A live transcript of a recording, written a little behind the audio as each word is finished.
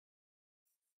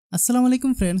Assalamu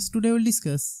alaikum friends, today we'll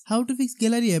discuss how to fix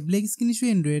gallery app black screen issue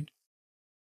Android.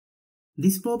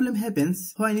 This problem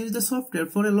happens when you use the software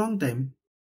for a long time.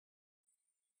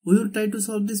 We will try to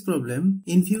solve this problem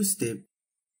in few steps.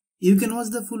 You can watch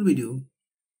the full video.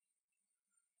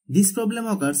 This problem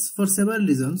occurs for several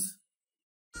reasons.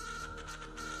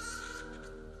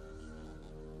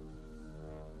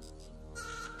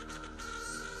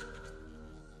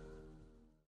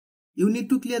 You need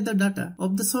to clear the data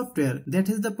of the software that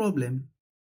has the problem.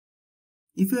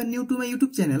 If you are new to my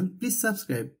YouTube channel, please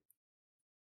subscribe.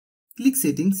 Click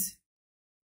Settings.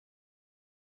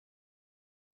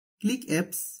 Click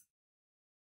Apps.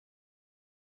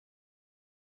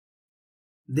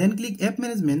 Then click App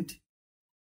Management.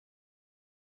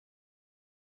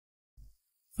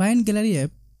 Find gallery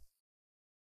app.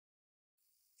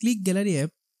 Click gallery app.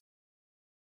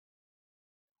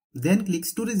 Then click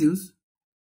Storage Use.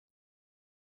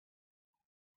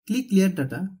 Click Clear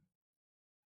Data.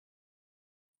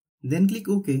 Then click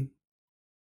OK.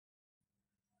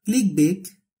 Click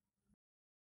Back.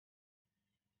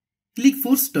 Click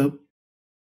Force Stop.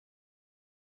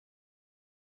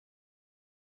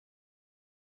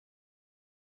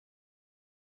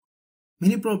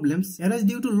 Many problems arise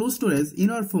due to low storage in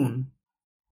our phone.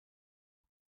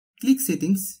 Click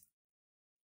Settings.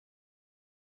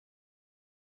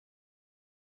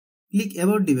 Click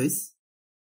About Device.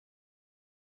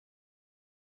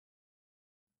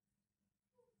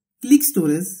 Click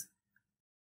Storage.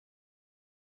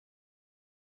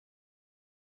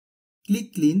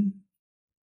 Click Clean.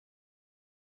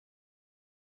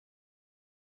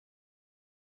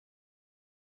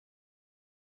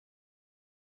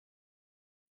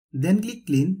 Then click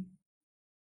Clean.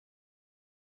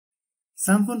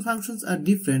 Some phone functions are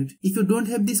different. If you don't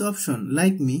have this option,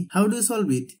 like me, how do you solve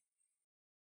it?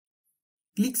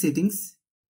 Click Settings.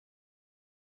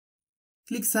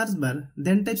 Click Search Bar,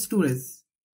 then type Storage.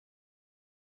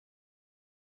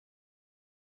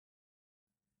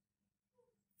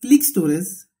 Click Storage.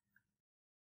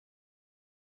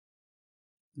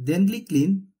 Then click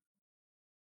Clean.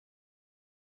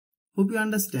 Hope you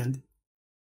understand.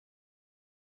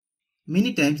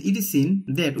 Many times it is seen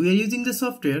that we are using the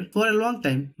software for a long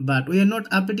time, but we are not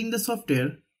updating the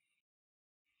software.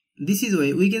 This is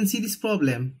why we can see this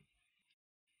problem.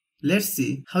 Let's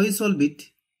see how you solve it.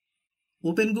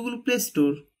 Open Google Play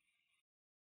Store.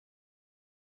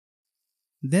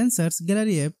 Then search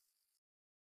gallery app.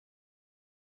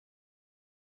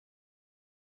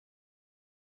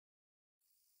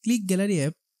 Click gallery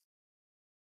app.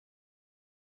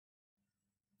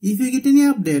 If you get any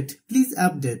update, please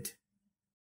update.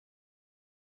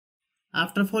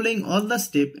 After following all the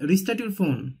steps, restart your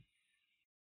phone.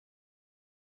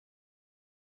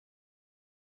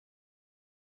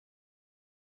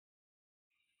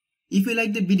 If you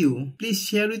like the video, please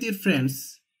share with your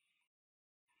friends.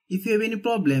 If you have any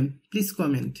problem, please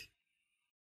comment.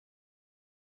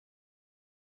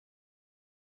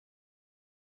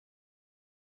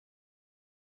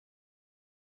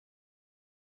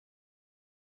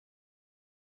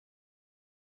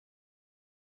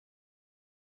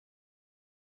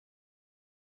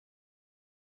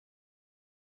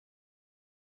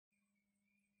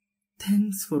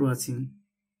 Thanks for watching.